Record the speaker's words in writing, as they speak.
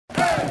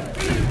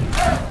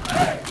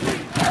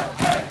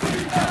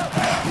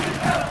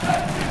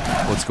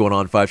What's going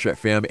on, 5-Strat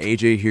fam?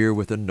 AJ here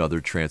with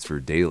another Transfer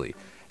Daily.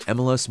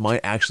 MLS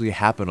might actually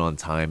happen on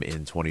time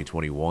in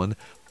 2021,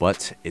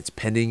 but it's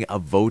pending a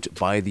vote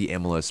by the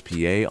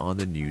MLSPA on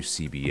the new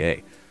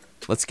CBA.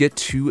 Let's get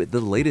to the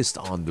latest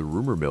on the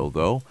rumor mill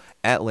though.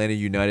 Atlanta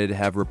United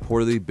have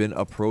reportedly been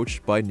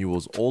approached by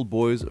Newell's Old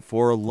Boys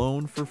for a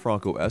loan for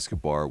Franco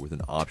Escobar with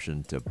an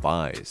option to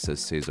buy, says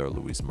Cesar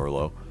Luis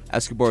Merlo.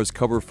 Escobar's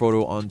cover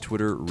photo on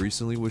Twitter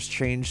recently was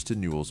changed to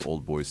Newell's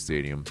Old Boys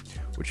Stadium,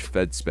 which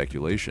fed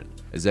speculation.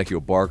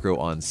 Ezequiel Barco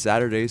on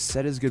Saturday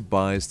said his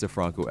goodbyes to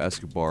Franco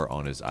Escobar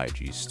on his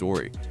IG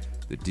story.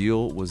 The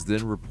deal was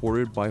then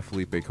reported by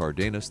Felipe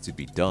Cardenas to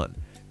be done,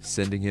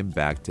 sending him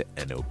back to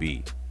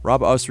NOB.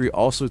 Rob Usry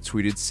also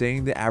tweeted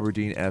saying the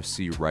Aberdeen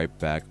FC right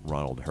back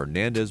Ronald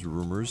Hernandez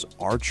rumors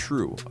are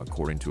true,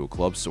 according to a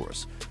club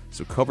source,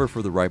 so cover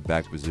for the right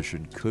back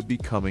position could be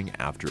coming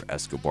after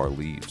Escobar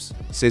leaves.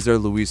 Cesar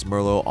Luis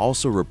Merlo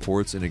also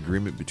reports an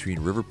agreement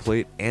between River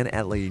Plate and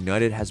Atlanta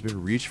United has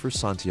been reached for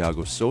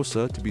Santiago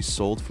Sosa to be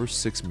sold for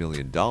 $6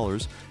 million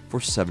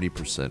for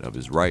 70% of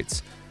his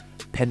rights.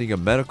 Pending a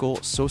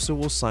medical, Sosa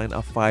will sign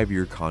a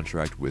 5-year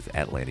contract with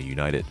Atlanta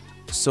United.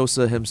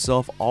 Sosa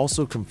himself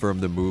also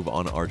confirmed the move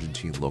on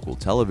Argentine local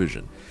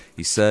television.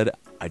 He said,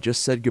 "I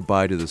just said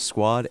goodbye to the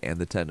squad and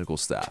the technical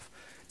staff.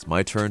 It's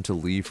my turn to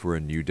leave for a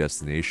new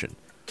destination.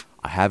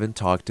 I haven't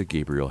talked to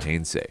Gabriel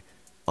Heinze."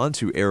 On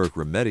to Eric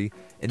Remedi.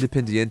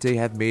 Independiente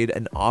have made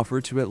an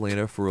offer to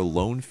Atlanta for a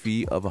loan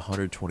fee of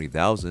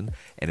 $120,000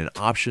 and an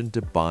option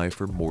to buy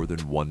for more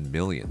than $1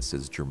 million,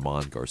 says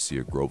German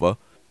Garcia Grova.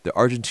 The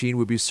Argentine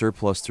would be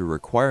surplus to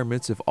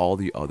requirements if all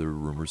the other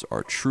rumors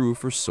are true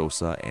for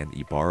Sosa and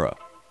Ibarra.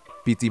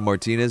 Pity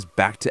Martinez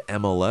back to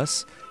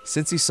MLS.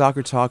 Cincy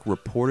Soccer Talk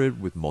reported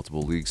with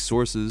multiple league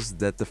sources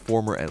that the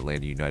former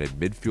Atlanta United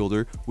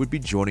midfielder would be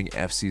joining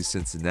FC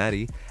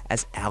Cincinnati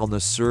as Al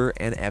Nassr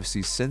and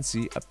FC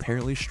Cincy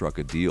apparently struck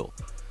a deal.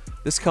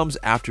 This comes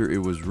after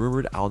it was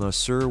rumored Al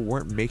Nassr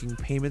weren't making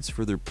payments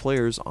for their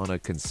players on a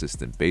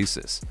consistent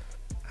basis.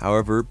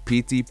 However,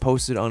 Pity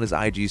posted on his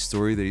IG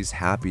story that he's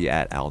happy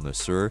at Al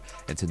Nassr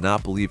and to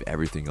not believe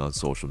everything on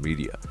social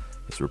media.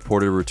 His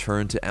reported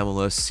return to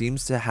MLS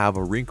seems to have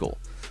a wrinkle.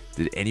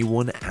 Did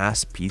anyone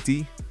ask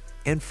Pity?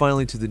 And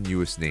finally, to the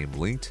newest name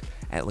linked,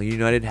 Atlanta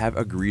United have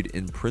agreed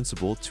in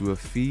principle to a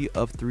fee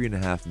of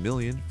 $3.5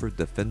 million for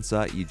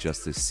Defensa y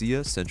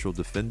Justicia central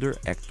defender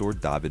Hector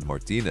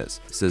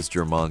Martinez, says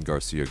German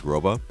Garcia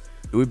Grova.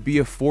 It would be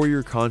a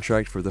 4-year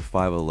contract for the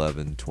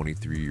 5'11",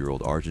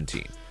 23-year-old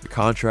Argentine. The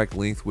contract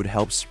length would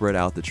help spread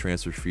out the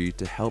transfer fee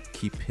to help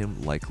keep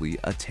him likely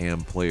a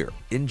TAM player.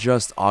 In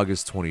just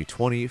August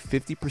 2020,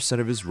 50%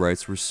 of his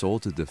rights were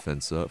sold to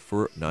Defensa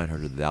for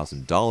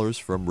 $900,000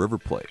 from River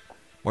Plate.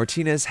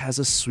 Martinez has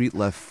a sweet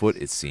left foot,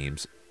 it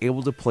seems,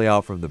 able to play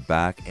out from the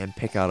back and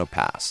pick out a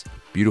pass.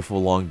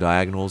 Beautiful long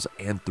diagonals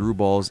and through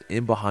balls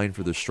in behind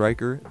for the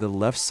striker. The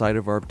left side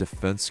of our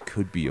defense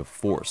could be a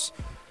force.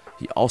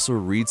 He also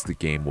reads the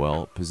game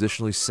well,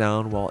 positionally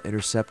sound while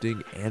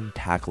intercepting and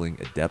tackling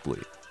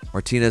adeptly.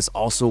 Martinez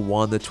also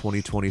won the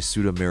 2020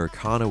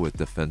 Sudamericana with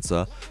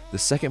Defensa, the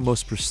second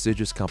most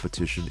prestigious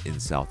competition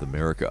in South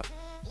America.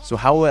 So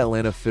how will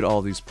Atlanta fit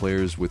all these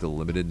players with a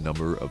limited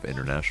number of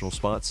international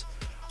spots?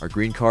 Our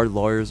green card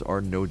lawyers are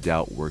no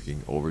doubt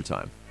working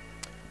overtime.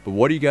 But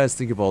what do you guys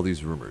think of all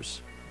these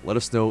rumors? Let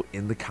us know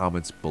in the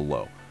comments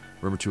below.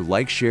 Remember to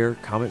like, share,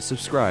 comment,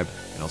 subscribe,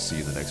 and I'll see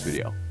you in the next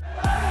video.